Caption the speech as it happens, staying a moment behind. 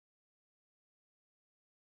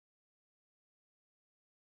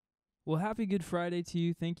Well, happy Good Friday to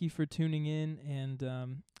you. Thank you for tuning in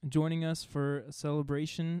and joining us for a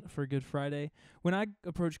celebration for Good Friday. When I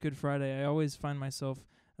approach Good Friday, I always find myself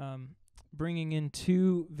bringing in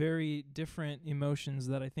two very different emotions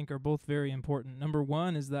that I think are both very important. Number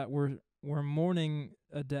one is that we're mourning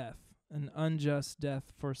a death, an unjust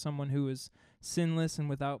death for someone who is sinless and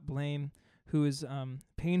without blame, who is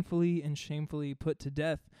painfully and shamefully put to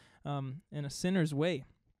death in a sinner's way.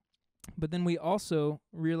 But then we also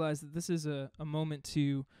realize that this is a moment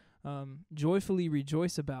to joyfully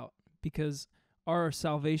rejoice about, because our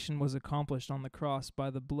salvation was accomplished on the cross by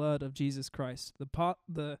the blood of Jesus Christ, the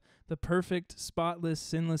perfect, spotless,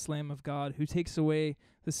 sinless Lamb of God who takes away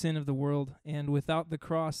the sin of the world. And without the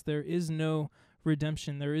cross, there is no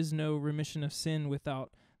redemption. There is no remission of sin without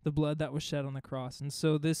the blood that was shed on the cross. And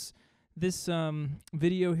so this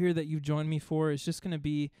video here that you've joined me for is just going to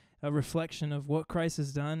be a reflection of what Christ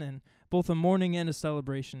has done, and both a mourning and a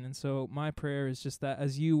celebration. And so my prayer is just that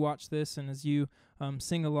as you watch this and as you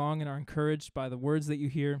sing along and are encouraged by the words that you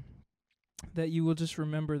hear, that you will just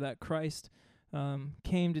remember that Christ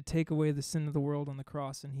came to take away the sin of the world on the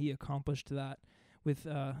cross, and he accomplished that with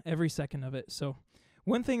every second of it. So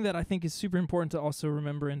one thing that I think is super important to also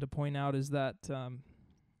remember and to point out is that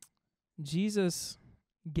Jesus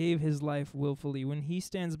gave his life willfully. When he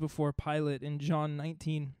stands before Pilate in John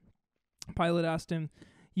 19, Pilate asked him,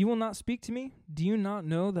 "You will not speak to me? Do you not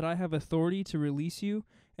know that I have authority to release you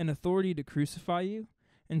and authority to crucify you?"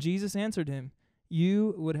 And Jesus answered him,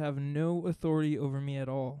 "You would have no authority over me at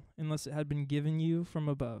all, unless it had been given you from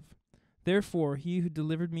above. Therefore, he who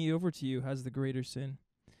delivered me over to you has the greater sin."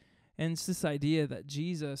 And it's this idea that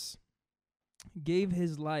Jesus gave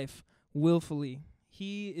his life willfully.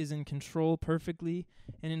 He is in control perfectly,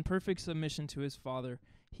 and in perfect submission to his Father,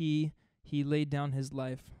 he laid down his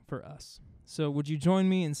life for us. So would you join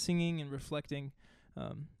me in singing and reflecting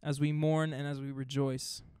as we mourn and as we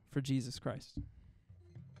rejoice for Jesus Christ?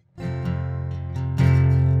 Man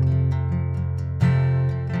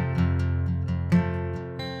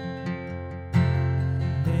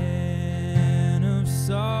of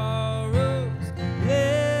sorrows,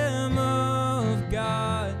 Lamb of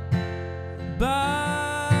God,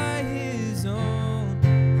 by his own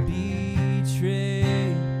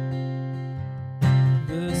betrayed,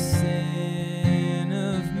 the sin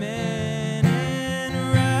of man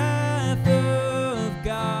and wrath of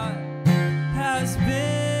God has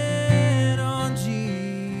been on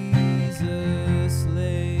Jesus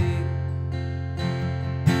laid.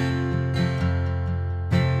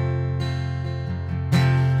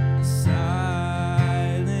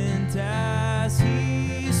 Silent as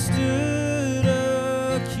he stood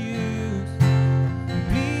accused,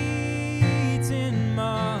 beaten,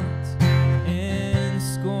 mocked, and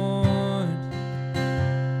scorned,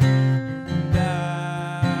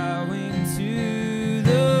 bowing to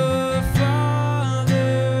the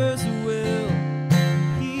Father's will,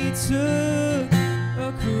 he took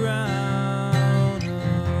a crown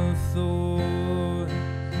of thorns.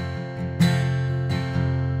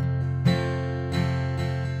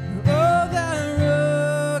 Oh, that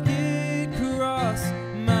rugged cross,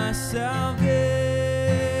 my salvation,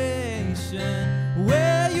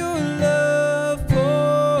 where your love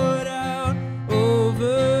poured out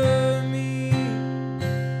over me.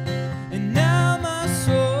 And now my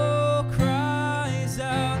soul cries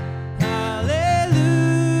out, hallelujah,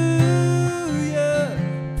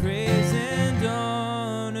 praise and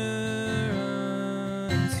honor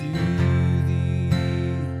unto thee.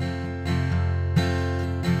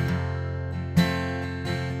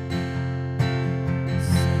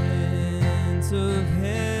 Sent of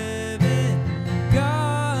heaven,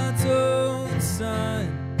 God's own Son,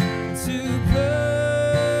 to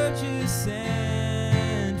purchase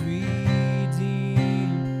and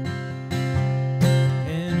redeem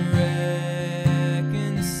and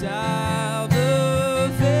reconcile the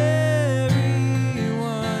very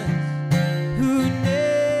ones who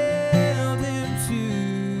nailed him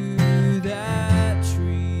to that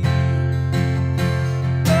tree.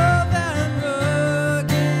 Oh, that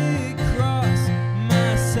rugged cross,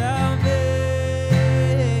 my salvation,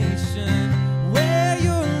 where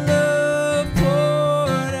your love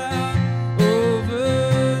poured out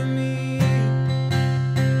over me.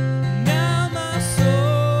 Now my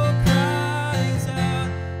soul cries out,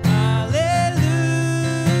 hallelujah,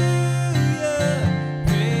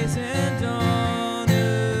 praise and honor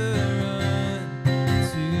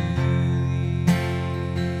unto thee.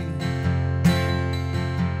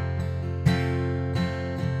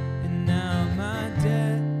 And now my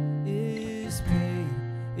debt is paid,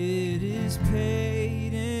 it is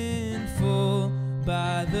paid in full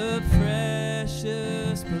by the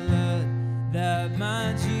precious blood that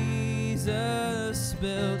my Jesus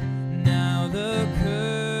spilled. Now the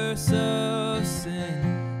curse of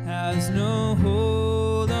sin has no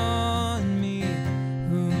hold on me.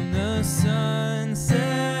 Whom the Son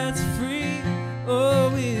sets free,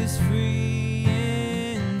 oh, is free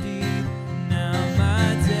indeed. Now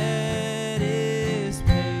my debt is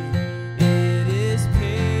paid, it is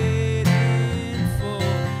paid in full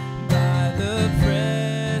by the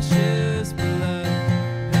precious blood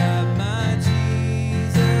that my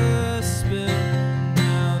Jesus spilled.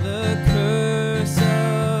 Now the curse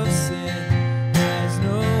of sin has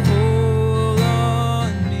no hold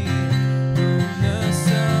on me. Whom the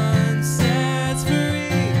Son sets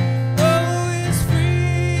free, oh, is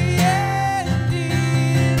free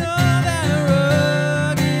indeed. On that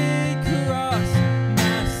rugged cross,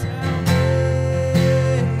 my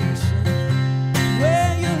salvation,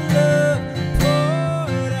 where your love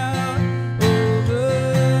poured out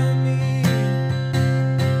over me.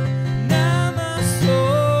 Now my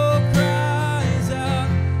soul cries out,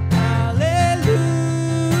 hallelujah,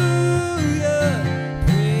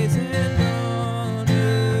 praise and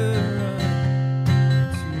honor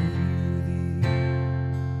unto thee.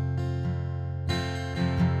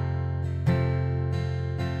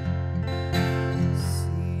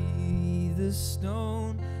 See, the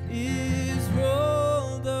stone is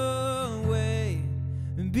rolled away,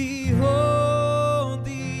 and behold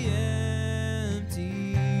the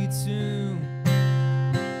empty tomb.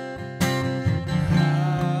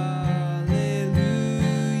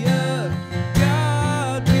 Hallelujah,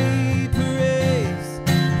 God be praised.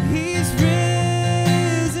 He's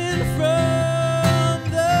risen from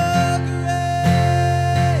the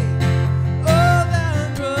grave. Oh,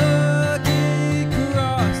 that rugged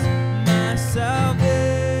cross, my salvation,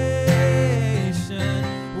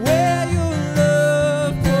 where your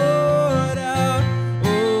love poured out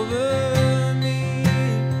over me.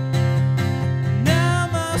 Now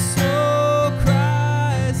my soul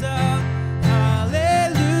cries out, hallelujah,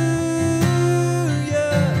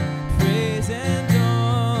 praise and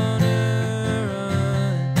honor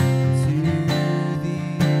unto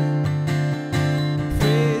thee.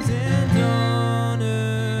 Praise and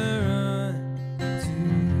honor unto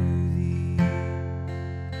thee.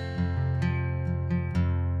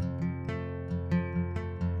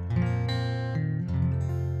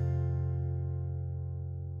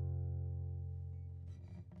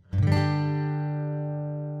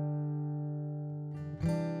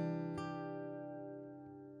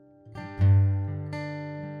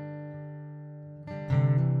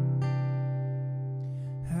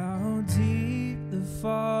 How deep the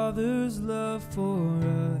Father's love for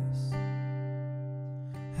us,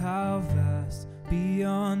 how vast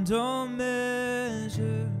beyond all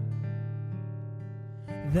measure,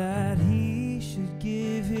 that He should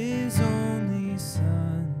give His only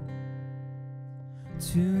Son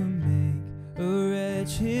to make a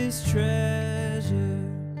wretch His treasure.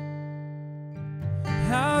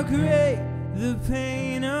 How great the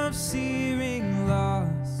pain of searing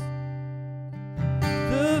loss,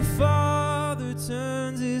 the Father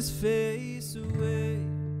turns His face away,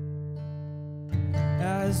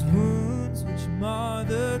 as wounds which mar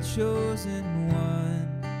the chosen one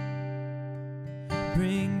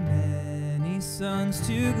bring many sons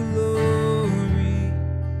to glory.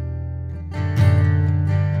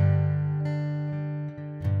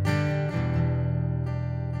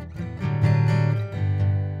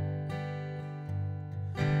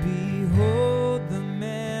 Behold the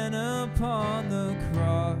man upon the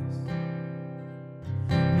cross,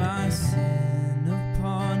 my sin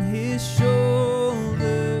upon His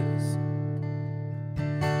shoulders.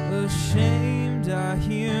 Ashamed I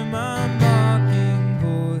hear my mocking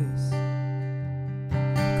voice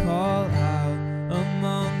call out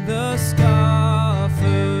among the scoffers.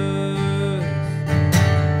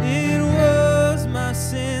 It was my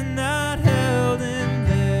sin that held Him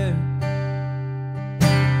there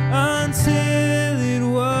until it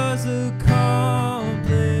was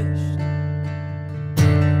accomplished.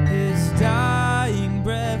 His dying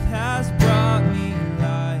breath has brought me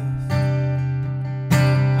life.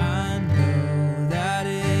 I know that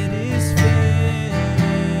it is finished.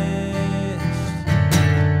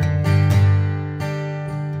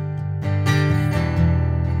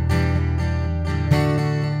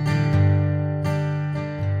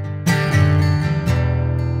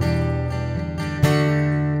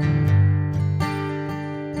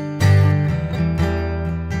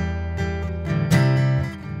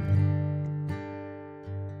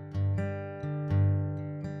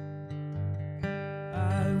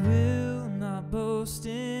 boast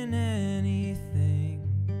in anything.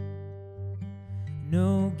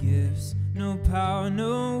 No gifts, no power,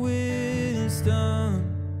 no wisdom,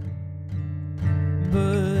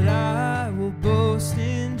 but I will boast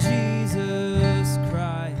in Jesus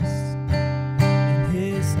Christ, in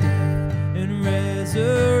his death and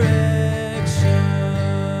resurrection.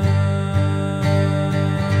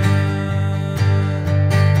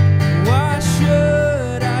 Why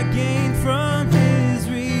should I gain from his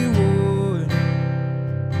reward?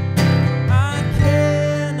 I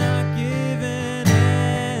cannot give an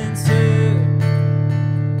answer,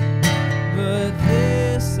 but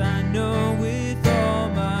this I know with all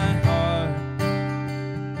my heart: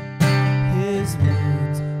 his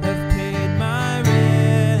wounds have paid my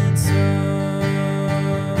ransom.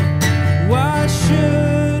 Why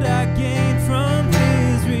should I gain from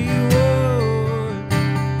his reward?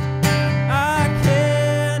 I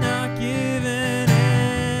cannot give an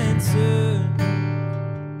answer,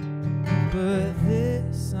 but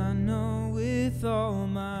this I know with all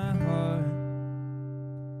my heart: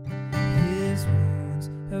 his wounds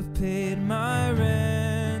have paid my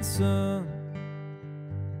ransom.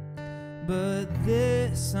 But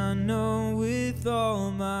this I know with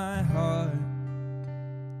all my heart: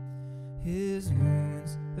 his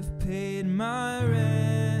wounds have paid my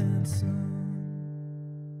ransom.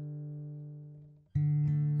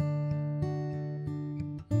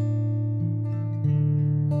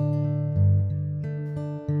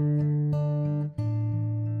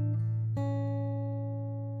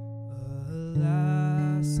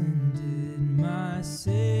 Alas, and did my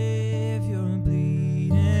Savior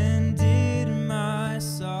bleed, and did my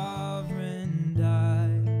sovereign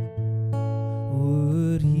die?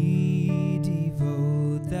 Would he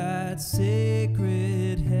devote that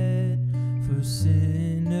sacred head for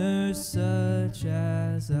sinners such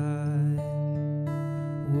as I?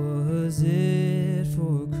 Was it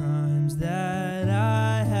for crimes that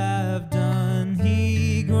I have done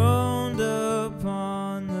he groaned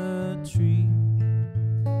upon the tree?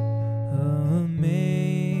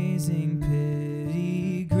 Amazing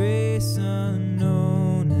pity, grace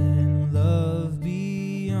unknown, and love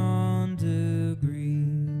beyond degree.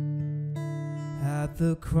 At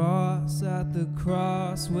the cross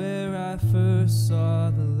where I first saw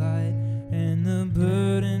the light, and the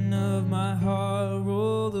burden of my heart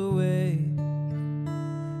rolled away.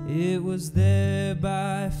 It was there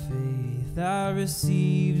by faith I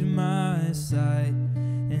received my sight,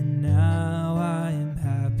 and now I am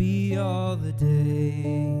happy all the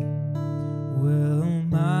day. Well,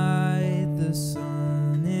 might the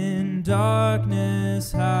sun in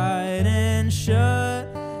darkness hide and shut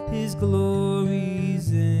his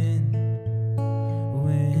glories in,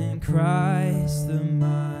 when Christ the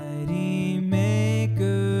mighty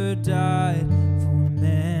Maker died for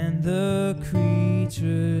man the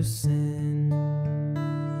creature's sin.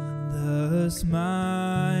 Thus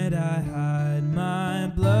might I hide my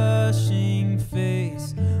blushing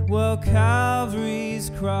face while Calvary's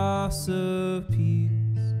cross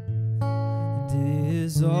appears,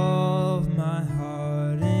 dissolve my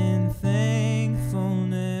heart in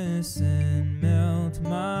thankfulness, and melt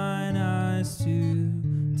mine eyes to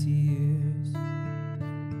tears.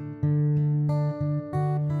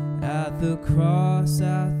 At the cross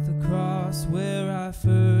where I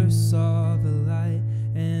first saw the light,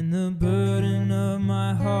 and the burden of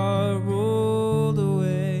my heart rolled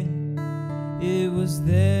away. It was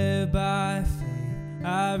there by faith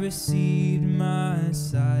I received my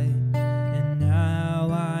sight, and now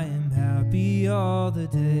I am happy all the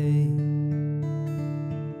day.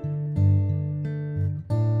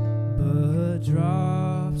 But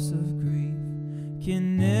drops of grief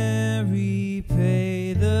can ne'er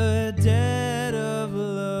repay the debt of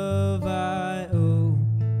love I owe.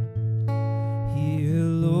 Here,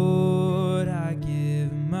 Lord, I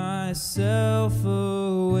give myself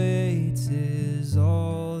away, 'tis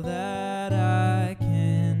all that I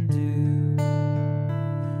can do.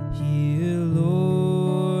 Here,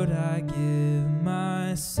 Lord, I give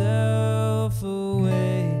myself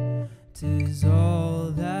away, 'tis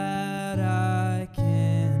all that I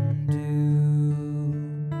can do.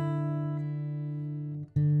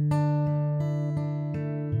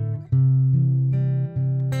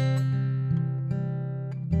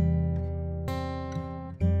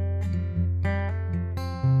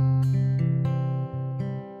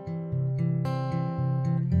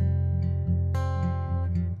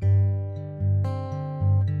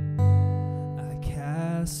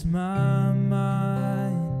 Cast my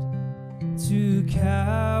mind to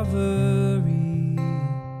Calvary,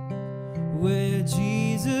 where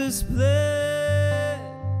Jesus bled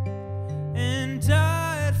and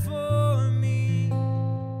died for me.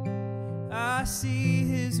 I see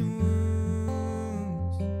his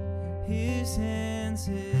wounds, his his hands,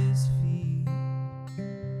 his feet,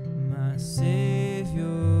 my Savior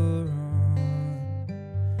on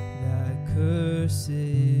that cursed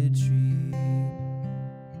tree.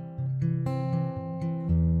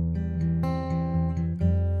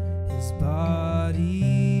 His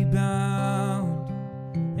body bound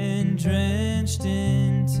and drenched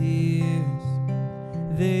in tears,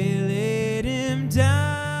 they laid him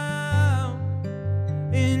down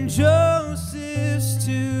in Joseph's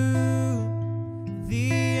tomb,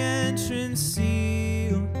 the entrance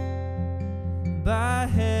sealed by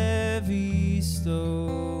heavy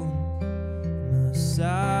stone,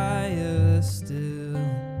 Messiah still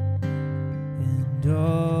and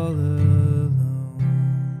all alone.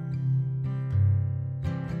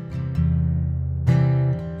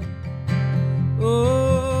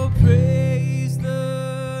 Oh, praise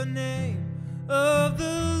the name of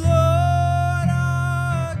the Lord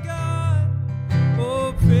our God.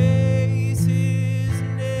 Oh, praise his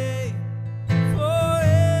name forevermore.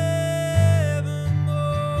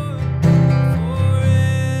 For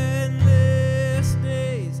endless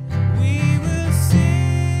days we will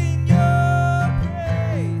sing your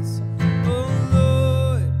praise. Oh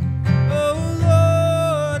Lord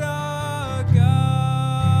our God.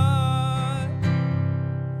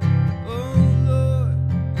 Oh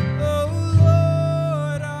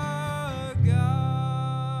Lord our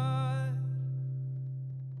God.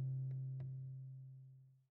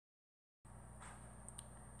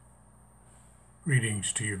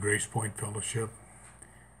 Greetings to your Grace Point Fellowship.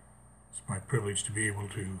 It's my privilege to be able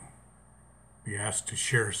to be asked to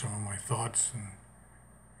share some of my thoughts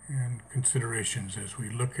and considerations as we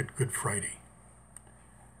look at Good Friday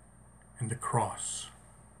and the cross.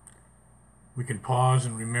 We can pause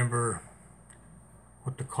and remember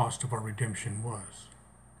what the cost of our redemption was.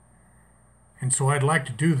 And so I'd like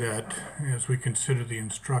to do that as we consider the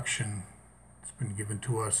instruction that's been given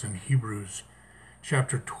to us in Hebrews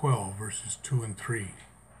chapter 12, verses 2 and 3. It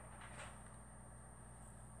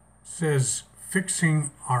says,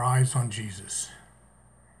 fixing our eyes on Jesus,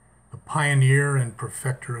 the pioneer and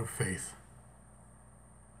perfecter of faith.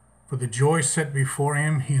 For the joy set before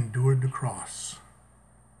him, he endured the cross,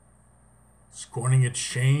 scorning its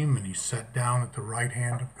shame, and he sat down at the right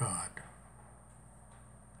hand of God.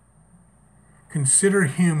 Consider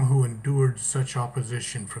him who endured such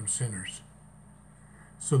opposition from sinners,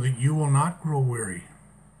 so that you will not grow weary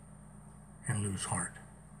and lose heart.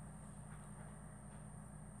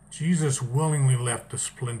 Jesus willingly left the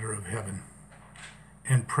splendor of heaven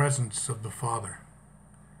and presence of the Father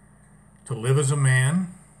to live as a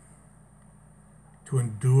man, to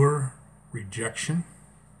endure rejection,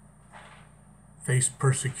 face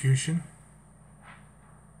persecution,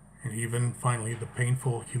 and even finally the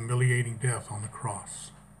painful, humiliating death on the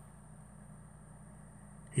cross.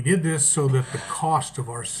 He did this so that the cost of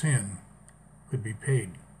our sin could be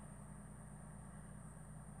paid.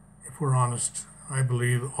 If we're honest, I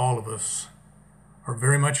believe all of us are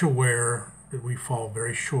very much aware that we fall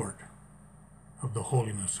very short of the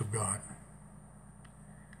holiness of God.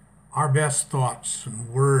 Our best thoughts and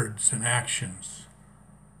words and actions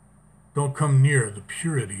don't come near the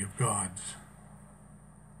purity of God's.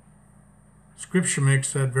 Scripture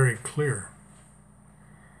makes that very clear.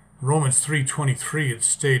 Romans 3:23, it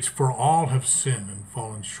states, for all have sinned and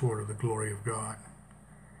fallen short of the glory of God.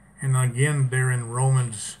 And again there in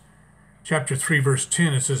Romans chapter 3, verse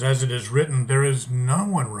 10, it says, as it is written, there is no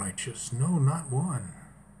one righteous, no, not one.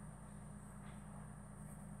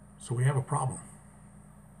 So we have a problem.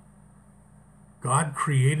 God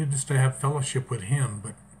created us to have fellowship with him,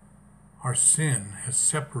 but our sin has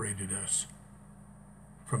separated us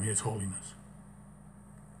from his holiness.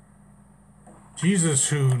 Jesus,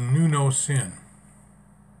 who knew no sin,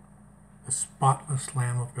 the spotless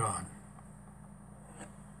Lamb of God,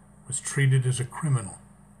 was treated as a criminal.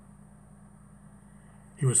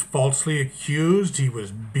 He was falsely accused, he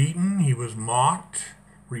was beaten, he was mocked,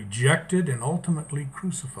 rejected, and ultimately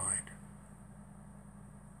crucified.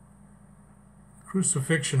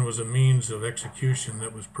 Crucifixion was a means of execution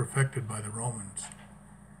that was perfected by the Romans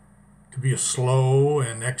to be a slow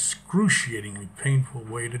and excruciatingly painful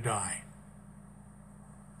way to die.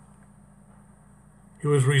 It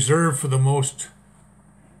was reserved for the most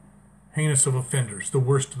heinous of offenders, the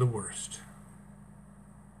worst of the worst.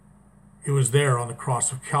 It was there on the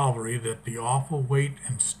cross of Calvary that the awful weight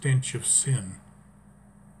and stench of sin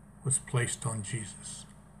was placed on Jesus.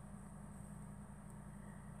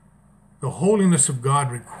 The holiness of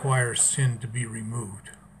God requires sin to be removed,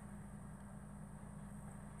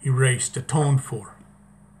 erased, atoned for.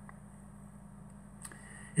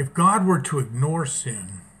 If God were to ignore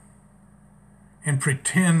sin and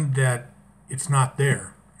pretend that it's not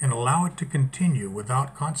there, and allow it to continue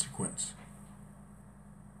without consequence,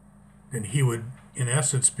 then he would, in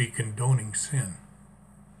essence, be condoning sin.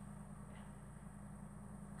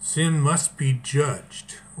 Sin must be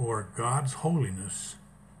judged, or God's holiness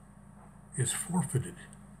is forfeited.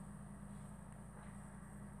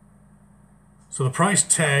 So the price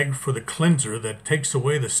tag for the cleanser that takes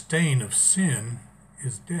away the stain of sin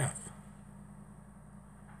is death.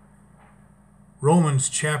 Romans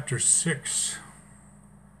chapter 6,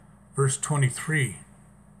 verse 23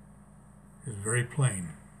 is very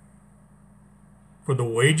plain. For the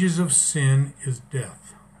wages of sin is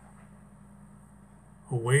death.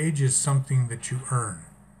 A wage is something that you earn.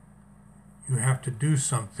 You have to do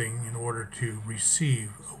something in order to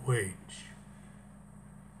receive a wage.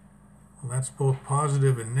 Well, that's both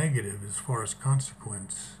positive and negative as far as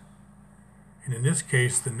consequence. And in this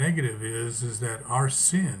case, the negative is that our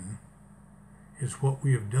sin is what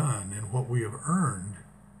we have done, and what we have earned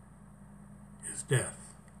is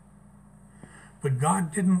death. But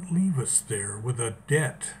God didn't leave us there with a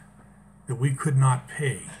debt that we could not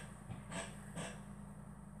pay.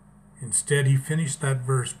 Instead, he finished that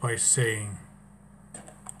verse by saying,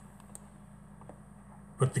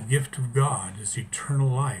 but the gift of God is eternal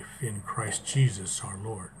life in Christ Jesus our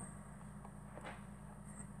Lord.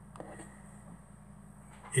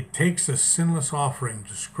 It takes a sinless offering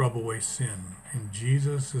to scrub away sin, and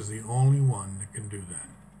Jesus is the only one that can do that.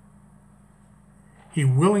 He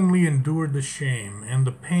willingly endured the shame and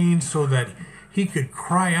the pain so that he could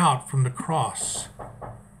cry out from the cross,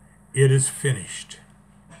 "It is finished."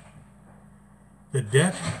 The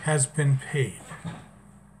debt has been paid.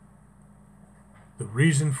 The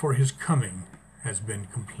reason for his coming has been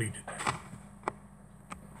completed.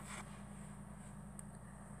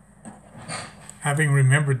 Having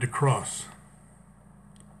remembered the cross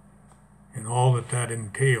and all that that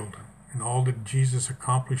entailed and all that Jesus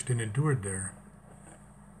accomplished and endured there,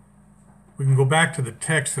 we can go back to the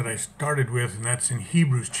text that I started with, and that's in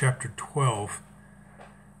Hebrews chapter 12.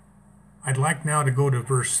 I'd like now to go to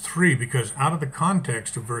verse 3, because out of the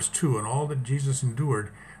context of verse 2 and all that Jesus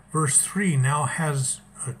endured, verse 3 now has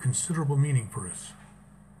a considerable meaning for us.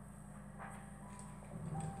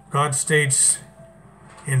 God states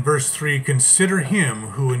in verse 3, "Consider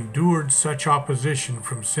him who endured such opposition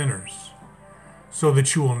from sinners, so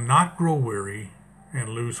that you will not grow weary and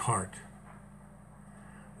lose heart."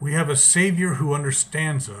 We have a Savior who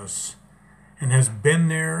understands us and has been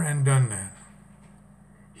there and done that.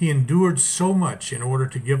 He endured so much in order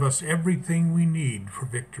to give us everything we need for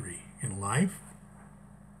victory in life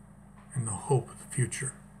and the hope of the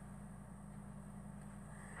future.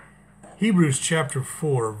 Hebrews chapter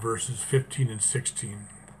 4, verses 15 and 16,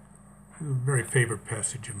 is a very favorite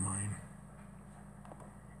passage of mine.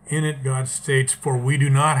 In it, God states, "For we do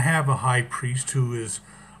not have a high priest who is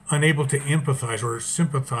unable to empathize or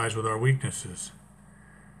sympathize with our weaknesses,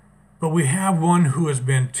 but we have one who has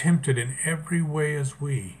been tempted in every way as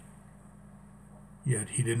we, yet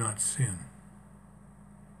he did not sin.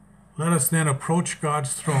 Let us then approach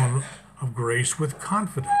God's throne of grace with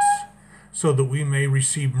confidence, so that we may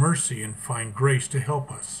receive mercy and find grace to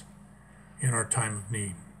help us in our time of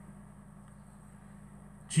need."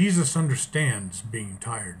 Jesus understands being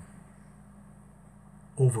tired,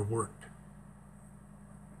 overworked.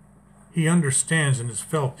 He understands and has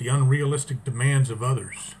felt the unrealistic demands of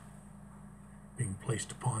others being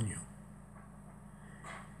placed upon you.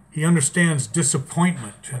 He understands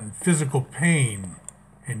disappointment and physical pain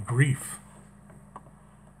and grief.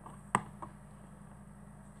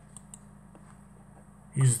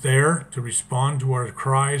 He's there to respond to our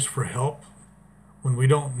cries for help when we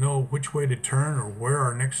don't know which way to turn or where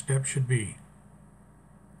our next step should be.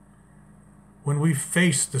 When we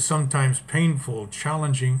face the sometimes painful,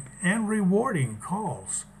 challenging, and rewarding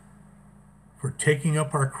calls for taking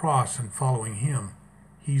up our cross and following him,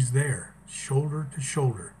 he's there, shoulder to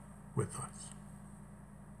shoulder with us.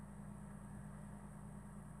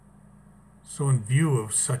 So in view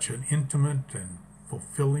of such an intimate and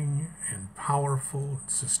fulfilling and powerful,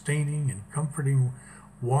 sustaining and comforting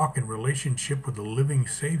walk and relationship with the living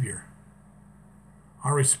Savior,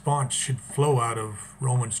 our response should flow out of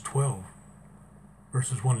Romans 12,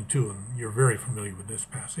 verses 1 and 2, and you're very familiar with this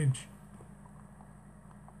passage.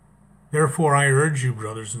 "Therefore I urge you,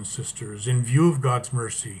 brothers and sisters, in view of God's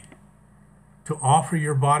mercy, to offer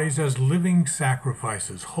your bodies as living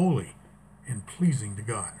sacrifices, holy and pleasing to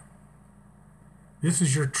God. This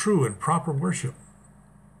is your true and proper worship.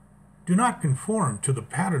 Do not conform to the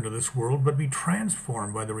pattern of this world, but be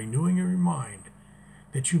transformed by the renewing of your mind,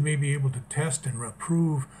 that you may be able to test and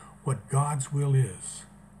approve what God's will is,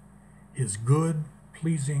 his good,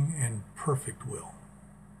 pleasing and perfect will.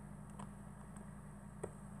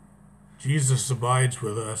 Jesus abides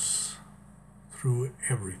with us through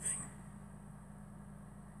everything.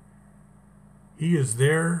 He is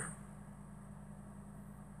there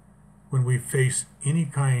when we face any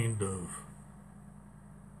kind of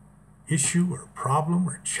issue or problem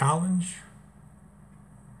or challenge.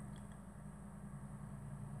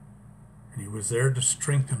 And he was there to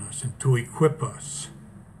strengthen us and to equip us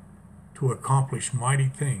to accomplish mighty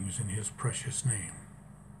things in his precious name.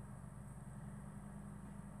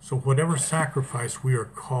 So whatever sacrifice we are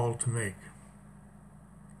called to make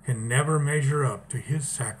can never measure up to his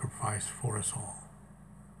sacrifice for us all.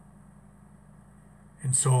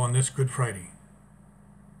 And so on this Good Friday,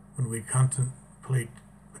 when we contemplate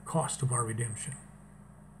the cost of our redemption,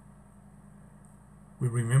 we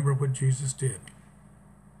remember what Jesus did,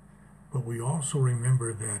 but we also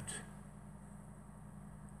remember that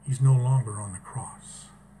he's no longer on the cross.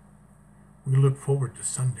 We look forward to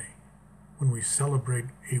Sunday when we celebrate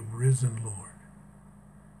a risen Lord.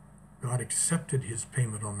 God accepted his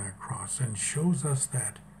payment on that cross and shows us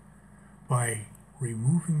that by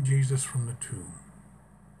removing Jesus from the tomb,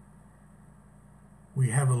 we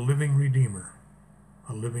have a living Redeemer,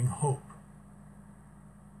 a living hope,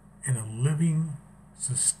 and a living,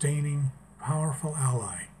 sustaining, powerful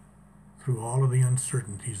ally through all of the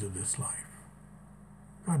uncertainties of this life.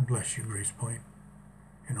 God bless you, Grace Point,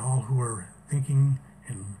 and all who are thinking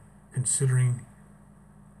and considering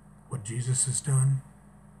what Jesus has done.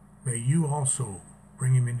 May you also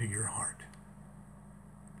bring him into your heart.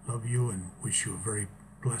 Love you and wish you a very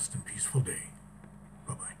blessed and peaceful day.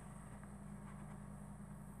 Bye-bye.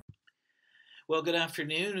 Well, good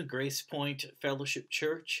afternoon, Grace Point Fellowship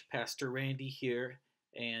Church. Pastor Randy here,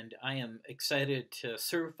 and I am excited to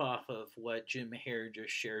surf off of what Jim Hare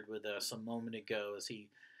just shared with us a moment ago as he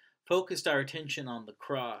focused our attention on the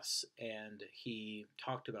cross and he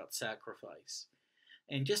talked about sacrifice.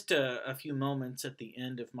 And just a few moments at the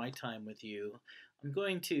end of my time with you, I'm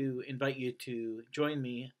going to invite you to join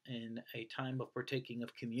me in a time of partaking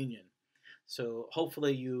of communion. So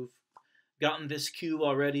hopefully you've gotten this cue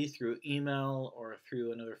already through email or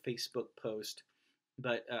through another Facebook post.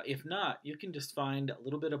 But if not, you can just find a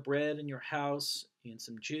little bit of bread in your house and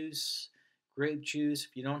some juice, grape juice.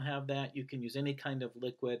 If you don't have that, you can use any kind of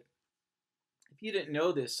liquid. If you didn't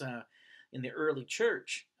know this, in the early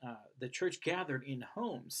church, the church gathered in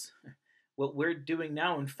homes. What we're doing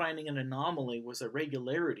now and finding an anomaly was a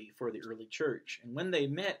regularity for the early church. And when they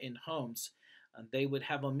met in homes, they would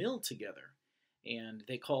have a meal together. And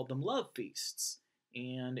they called them love feasts.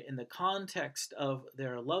 And in the context of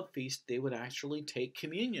their love feast, they would actually take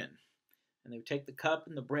communion. And they would take the cup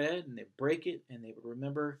and the bread, and they'd break it, and they would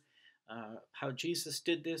remember how Jesus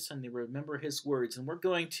did this, and they remember his words. And we're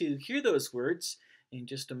going to hear those words in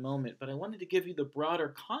just a moment. But I wanted to give you the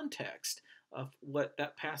broader context of what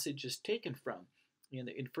that passage is taken from in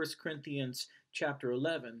 1 Corinthians chapter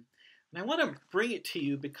 11. And I want to bring it to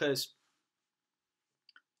you because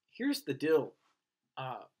here's the deal.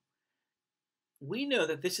 We know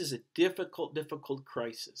that this is a difficult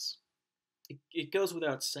crisis. It goes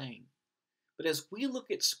without saying. But as we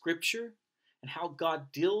look at Scripture and how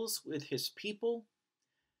God deals with his people,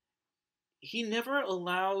 he never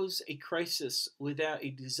allows a crisis without a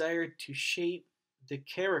desire to shape the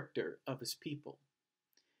character of his people.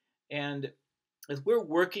 And as we're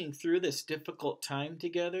working through this difficult time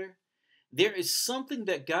together, there is something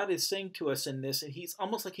that God is saying to us in this, and he's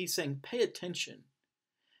almost like he's saying, pay attention.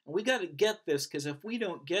 And we got to get this, because if we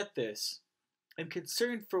don't get this, I'm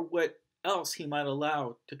concerned for what else he might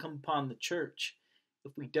allow to come upon the church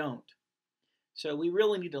if we don't. So we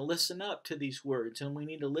really need to listen up to these words, and we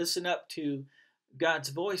need to listen up to God's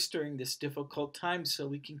voice during this difficult time so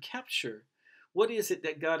we can capture what is it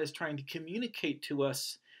that God is trying to communicate to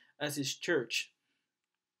us as his church.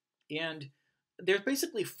 And there's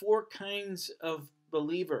basically four kinds of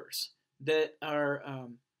believers that are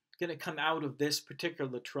going to come out of this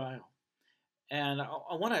particular trial. And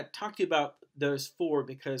I want to talk to you about those four,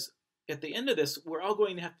 because at the end of this, we're all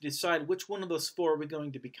going to have to decide which one of those four are we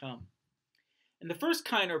going to become. And the first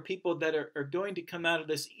kind are people that are going to come out of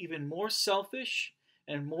this even more selfish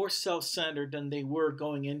and more self-centered than they were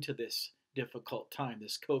going into this difficult time,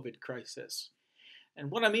 this COVID crisis. And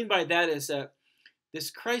what I mean by that is that this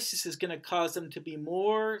crisis is going to cause them to be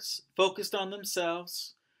more focused on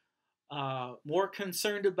themselves, more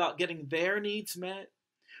concerned about getting their needs met,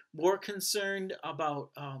 more concerned about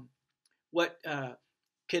what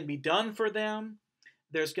can be done for them.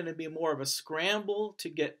 There's going to be more of a scramble to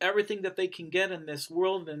get everything that they can get in this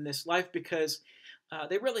world and in this life, because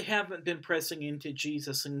they really haven't been pressing into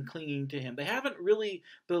Jesus and clinging to him. They haven't really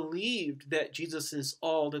believed that Jesus is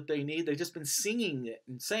all that they need. They've just been singing it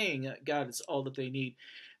and saying that God is all that they need.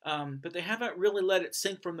 But they haven't really let it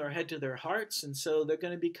sink from their head to their hearts, and so they're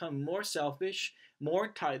going to become more selfish, more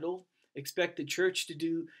entitled, expect the church to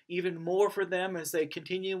do even more for them as they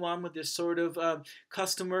continue on with this sort of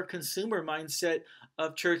customer-consumer mindset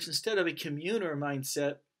of church instead of a communer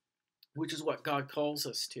mindset, which is what God calls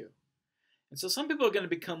us to. And so some people are going to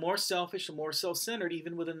become more selfish and more self-centered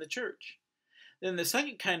even within the church. Then the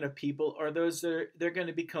second kind of people are those that they're going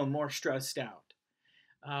to become more stressed out.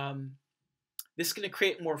 This is going to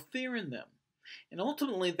create more fear in them. And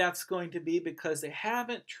ultimately that's going to be because they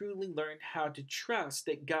haven't truly learned how to trust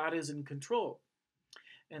that God is in control.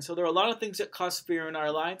 And so there are a lot of things that cause fear in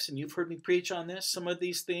our lives, and you've heard me preach on this. Some of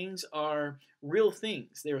these things are real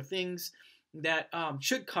things. They are things that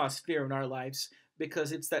should cause fear in our lives,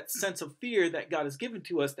 because it's that sense of fear that God has given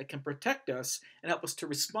to us that can protect us and help us to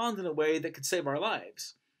respond in a way that could save our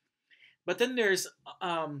lives. But then there's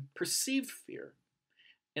perceived fear.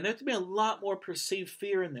 And there's been a lot more perceived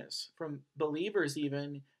fear in this from believers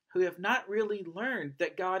even who have not really learned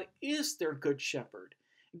that God is their good shepherd.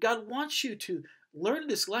 God wants you to learn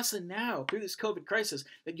this lesson now through this COVID crisis,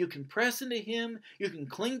 that you can press into him, you can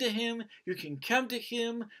cling to him, you can come to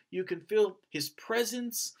him, you can feel his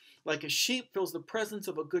presence like a sheep feels the presence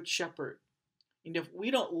of a good shepherd. And if we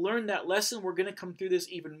don't learn that lesson, we're going to come through this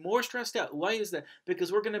even more stressed out. Why is that?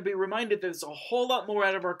 Because we're going to be reminded that it's a whole lot more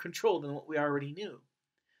out of our control than what we already knew.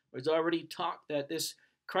 There's already talk that this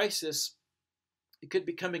crisis, it could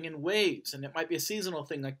be coming in waves, and it might be a seasonal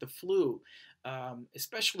thing like the flu,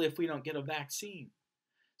 especially if we don't get a vaccine.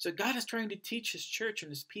 So God is trying to teach his church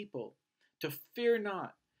and his people to fear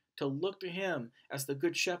not, to look to him as the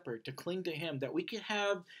good shepherd, to cling to him, that we can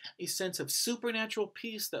have a sense of supernatural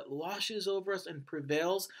peace that washes over us and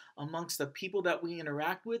prevails amongst the people that we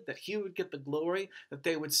interact with, that he would get the glory, that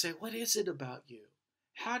they would say, what is it about you?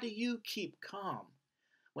 How do you keep calm?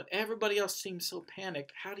 When everybody else seems so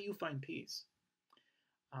panicked, how do you find peace?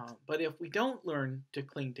 But if we don't learn to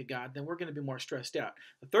cling to God, then we're going to be more stressed out.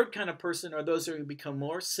 The third kind of person are those who become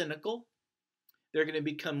more cynical. They're going to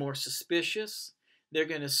become more suspicious. They're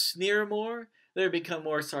going to sneer more. They're going to become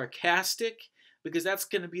more sarcastic, because that's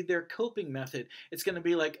going to be their coping method. It's going to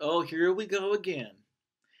be like, oh, here we go again.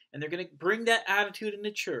 And they're going to bring that attitude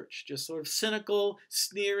into church, just sort of cynical,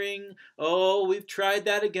 sneering. Oh, we've tried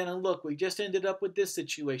that again, and look, we just ended up with this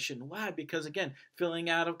situation. Why? Because, again, feeling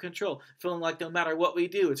out of control, feeling like no matter what we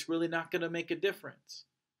do, it's really not going to make a difference.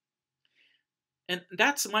 And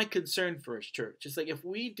that's my concern for his church. It's like if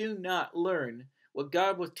we do not learn what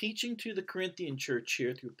God was teaching to the Corinthian church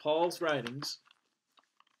here through Paul's writings,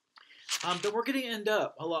 then we're going to end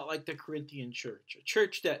up a lot like the Corinthian church, a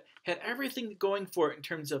church that had everything going for it in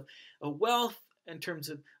terms of wealth, in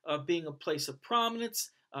terms of being a place of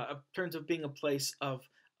prominence, in terms of being a place of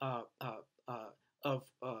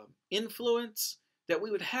influence, that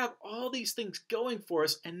we would have all these things going for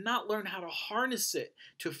us and not learn how to harness it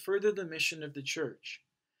to further the mission of the church.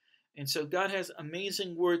 And so God has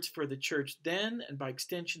amazing words for the church then, and by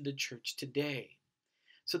extension the church today,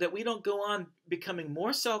 so that we don't go on becoming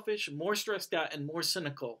more selfish, more stressed out, and more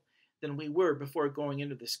cynical than we were before going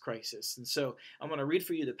into this crisis. And so I'm going to read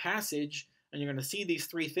for you the passage, and you're going to see these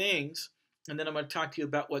three things, and then I'm going to talk to you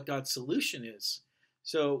about what God's solution is.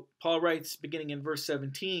 So Paul writes, beginning in verse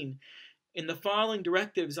 17, in the following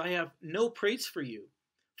directives I have no praise for you,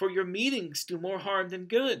 for your meetings do more harm than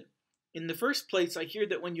good. In the first place, I hear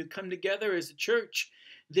that when you come together as a church,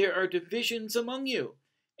 there are divisions among you,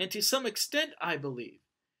 and to some extent, I believe.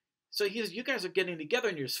 So he says, you guys are getting together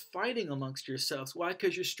and you're just fighting amongst yourselves. Why?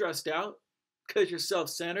 Because you're stressed out? Because you're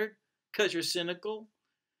self-centered? Because you're cynical?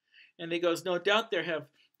 And he goes, no doubt there have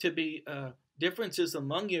to be differences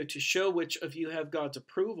among you to show which of you have God's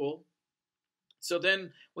approval. So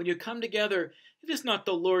then when you come together, it is not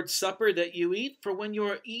the Lord's Supper that you eat, for when you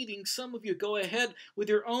are eating, some of you go ahead with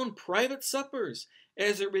your own private suppers.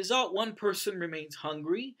 As a result, one person remains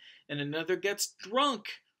hungry and another gets drunk.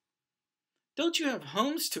 Don't you have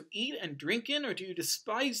homes to eat and drink in, or do you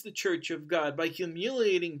despise the church of God by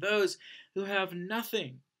humiliating those who have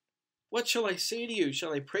nothing? What shall I say to you?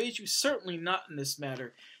 Shall I praise you? Certainly not in this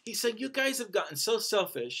matter. He said, you guys have gotten so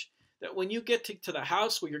selfish that when you get to the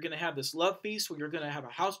house where you're going to have this love feast, where you're going to have a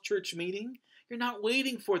house church meeting, you're not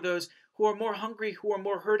waiting for those who are more hungry, who are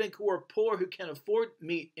more hurting, who are poor, who can't afford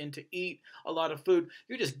meat and to eat a lot of food.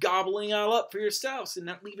 You're just gobbling it all up for yourselves and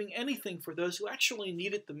not leaving anything for those who actually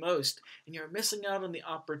need it the most. And you're missing out on the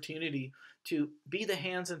opportunity to be the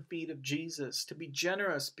hands and feet of Jesus, to be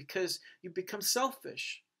generous because you become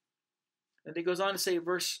selfish. And he goes on to say,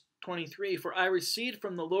 verse 23, for I received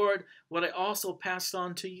from the Lord what I also passed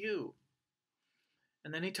on to you.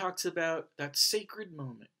 And then he talks about that sacred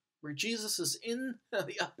moment where Jesus is in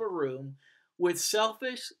the upper room with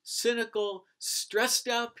selfish, cynical, stressed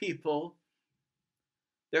out people.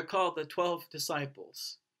 They're called the 12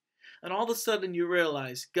 disciples. And all of a sudden you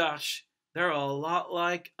realize, gosh, they're a lot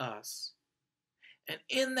like us. And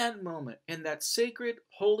in that moment, in that sacred,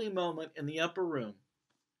 holy moment in the upper room,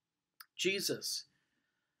 Jesus,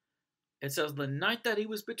 it says, the night that he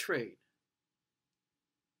was betrayed,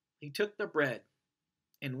 he took the bread,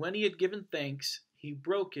 and when he had given thanks, he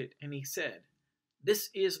broke it, and he said,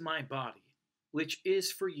 this is my body, which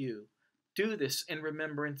is for you. Do this in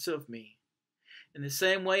remembrance of me. In the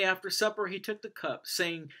same way, after supper, he took the cup,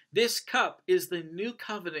 saying, this cup is the new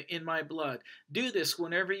covenant in my blood. Do this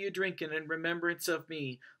whenever you drink it in remembrance of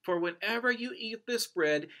me. For whenever you eat this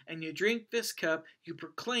bread and you drink this cup, you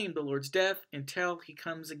proclaim the Lord's death until he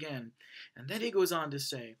comes again. And then he goes on to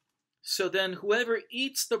say, so then whoever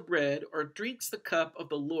eats the bread or drinks the cup of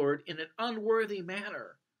the Lord in an unworthy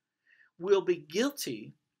manner will be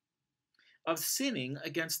guilty of sinning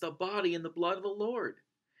against the body and the blood of the Lord.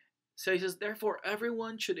 So he says, therefore,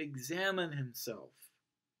 everyone should examine himself.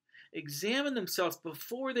 Examine themselves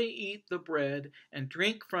before they eat the bread and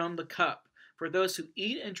drink from the cup. For those who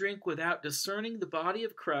eat and drink without discerning the body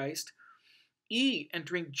of Christ eat and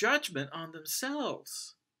drink judgment on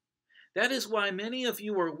themselves. That is why many of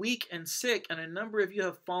you are weak and sick, and a number of you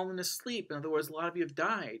have fallen asleep. In other words, a lot of you have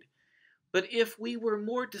died. But if we were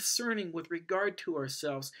more discerning with regard to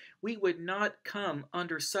ourselves, we would not come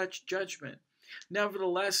under such judgment.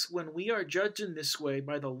 Nevertheless, when we are judged in this way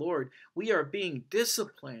by the Lord, we are being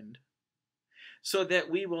disciplined so that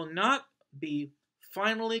we will not be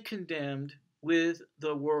finally condemned with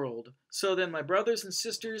the world. So then, my brothers and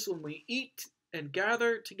sisters, when we eat and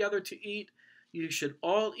gather together to eat, you should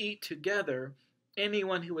all eat together.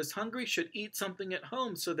 Anyone who is hungry should eat something at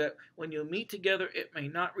home so that when you meet together, it may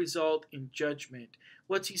not result in judgment.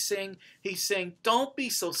 What's he saying? He's saying, don't be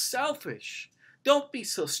so selfish. Don't be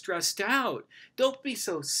so stressed out. Don't be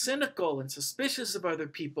so cynical and suspicious of other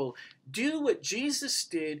people. Do what Jesus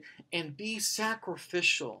did and be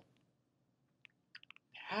sacrificial.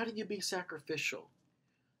 How do you be sacrificial?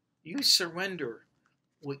 You surrender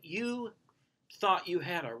what you thought you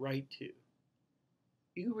had a right to.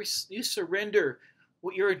 You surrender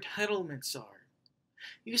what your entitlements are.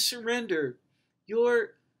 You surrender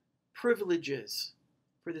your privileges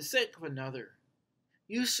for the sake of another.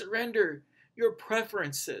 You surrender your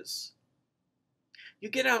preferences. You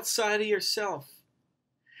get outside of yourself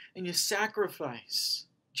and you sacrifice.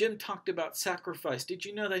 Jim talked about sacrifice. Did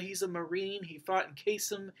you know that he's a Marine? He fought in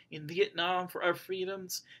Kasem in Vietnam for our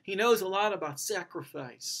freedoms. He knows a lot about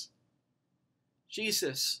sacrifice.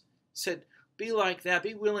 Jesus said, be like that.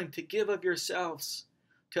 Be willing to give of yourselves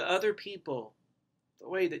to other people the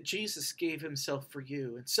way that Jesus gave himself for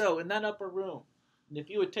you. And so in that upper room, and if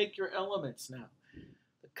you would take your elements now,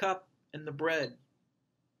 the cup and the bread,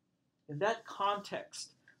 in that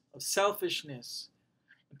context of selfishness,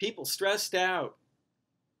 and people stressed out,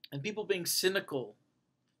 and people being cynical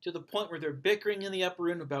to the point where they're bickering in the upper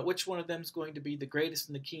room about which one of them is going to be the greatest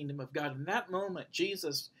in the kingdom of God. In that moment,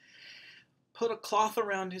 Jesus put a cloth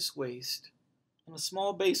around his waist and a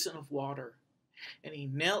small basin of water, and he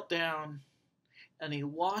knelt down and he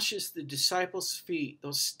washes the disciples' feet,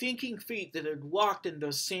 those stinking feet that had walked in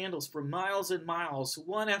those sandals for miles and miles,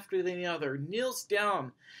 one after the other, kneels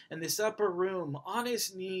down in this upper room on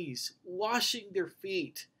his knees, washing their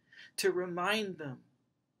feet to remind them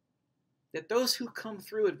that those who come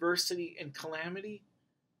through adversity and calamity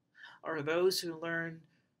are those who learn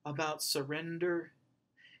about surrender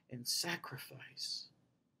and sacrifice.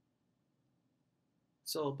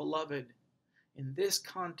 So, beloved, in this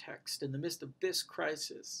context, in the midst of this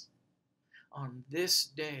crisis, on this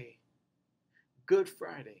day, Good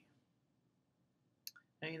Friday,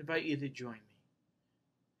 I invite you to join me.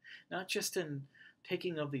 Not just in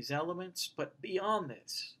taking of these elements, but beyond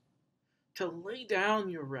this, to lay down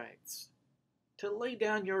your rights, to lay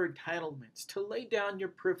down your entitlements, to lay down your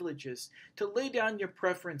privileges, to lay down your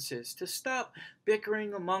preferences, to stop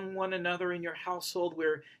bickering among one another in your household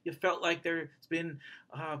where you felt like there's been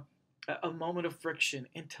a moment of friction,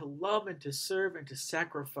 and to love and to serve and to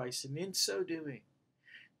sacrifice. And in so doing,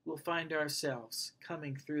 we'll find ourselves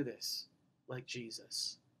coming through this like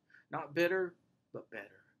Jesus. Not bitter, but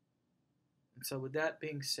better. And so with that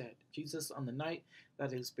being said, Jesus, on the night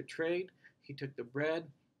that he was betrayed, he took the bread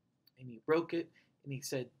and he broke it and he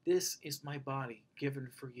said, this is my body given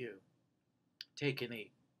for you. Take and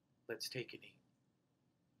eat. Let's take and eat.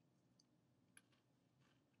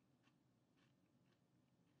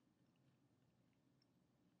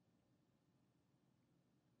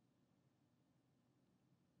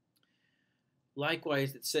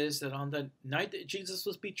 Likewise, it says that on the night that Jesus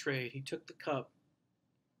was betrayed, he took the cup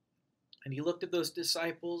and he looked at those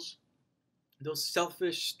disciples, those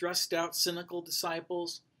selfish, stressed out, cynical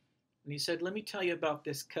disciples, and he said, "Let me tell you about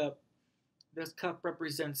this cup. This cup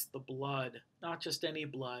represents the blood, not just any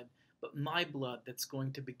blood, but my blood that's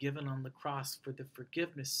going to be given on the cross for the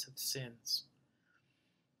forgiveness of sins."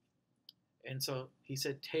 And so he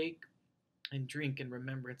said, "Take and drink in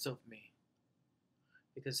remembrance of me."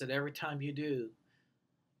 Because that every time you do,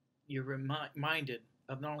 you're reminded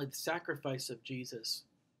of not only the sacrifice of Jesus,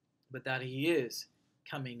 but that he is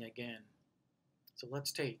coming again. So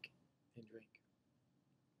let's take and drink.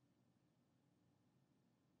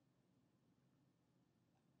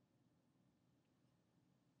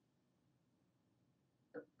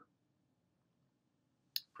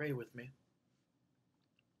 Pray with me.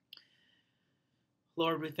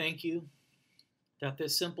 Lord, we thank you that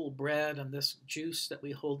this simple bread and this juice that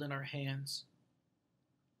we hold in our hands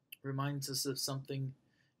reminds us of something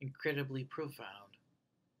incredibly profound.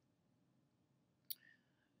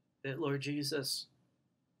 That, Lord Jesus,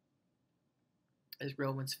 as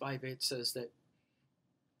Romans 5:8 says, that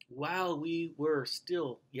while we were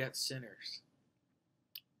still yet sinners,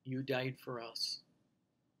 you died for us.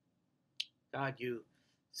 God, you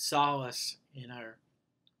saw us in our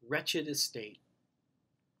wretched estate,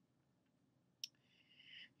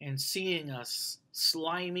 and seeing us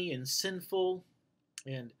slimy and sinful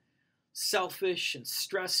and selfish and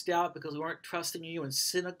stressed out because we weren't trusting you and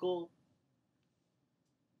cynical,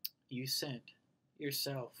 you sent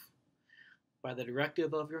yourself by the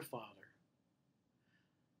directive of your Father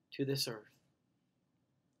to this earth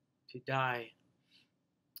to die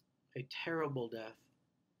a terrible death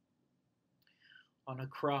on a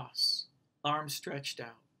cross, arms stretched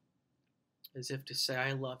out, as if to say,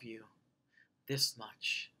 "I love you this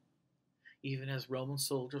much," even as Roman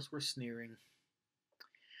soldiers were sneering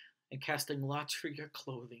and casting lots for your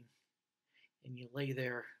clothing, and you lay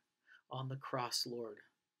there on the cross, Lord.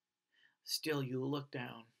 Still you looked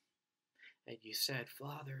down and you said,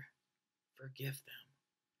 "Father, forgive them,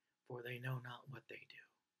 for they know not what they do."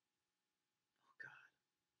 Oh God,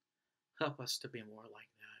 help us to be more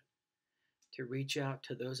like that, to reach out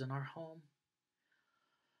to those in our home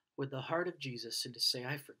with the heart of Jesus and to say,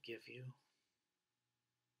 "I forgive you.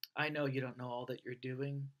 I know you don't know all that you're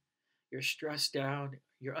doing. You're stressed out.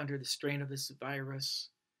 You're under the strain of this virus.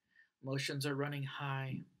 Emotions are running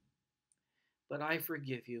high. But I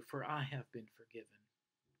forgive you, for I have been forgiven."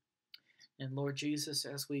 And Lord Jesus,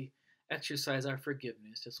 as we exercise our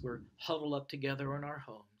forgiveness, as we're huddled up together in our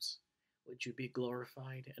homes, would you be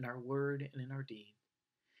glorified in our word and in our deed?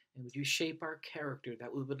 And would you shape our character,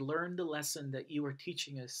 that we would learn the lesson that you are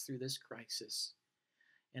teaching us through this crisis,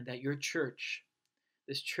 and that your church,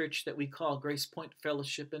 this church that we call Grace Point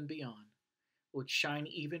Fellowship and beyond, would shine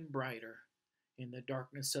even brighter in the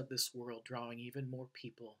darkness of this world, drawing even more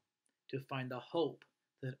people to find the hope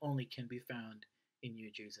that only can be found in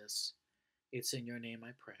you, Jesus. It's in your name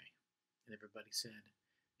I pray. And everybody said,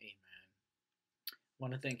 amen. I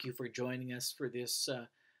want to thank you for joining us for this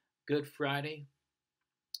Good Friday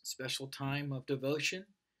special time of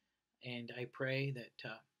devotion. And I pray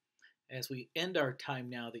that as we end our time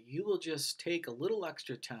now, that you will just take a little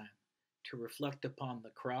extra time to reflect upon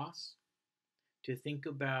the cross, to think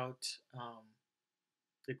about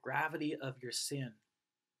the gravity of your sin,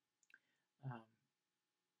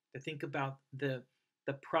 to think about the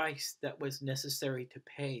price that was necessary to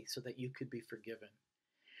pay so that you could be forgiven.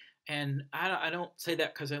 And I don't say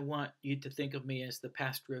that because I want you to think of me as the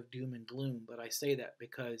pastor of doom and gloom, but I say that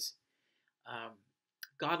because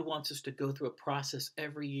God wants us to go through a process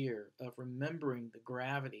every year of remembering the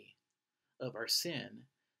gravity of our sin,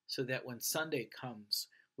 so that when Sunday comes,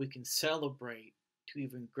 we can celebrate to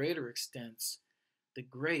even greater extents the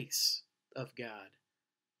grace of God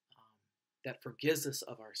that forgives us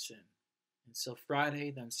of our sin. And so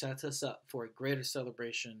Friday then sets us up for a greater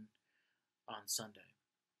celebration on Sunday.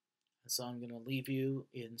 And so I'm going to leave you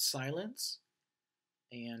in silence,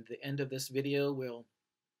 and the end of this video will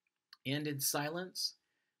end in silence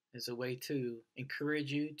as a way to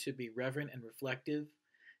encourage you to be reverent and reflective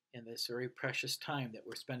in this very precious time that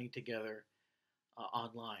we're spending together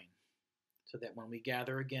online, so that when we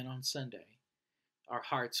gather again on Sunday, our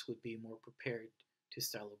hearts would be more prepared to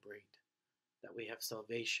celebrate that we have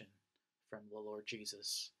salvation from the Lord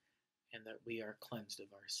Jesus and that we are cleansed of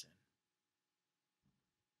our sin.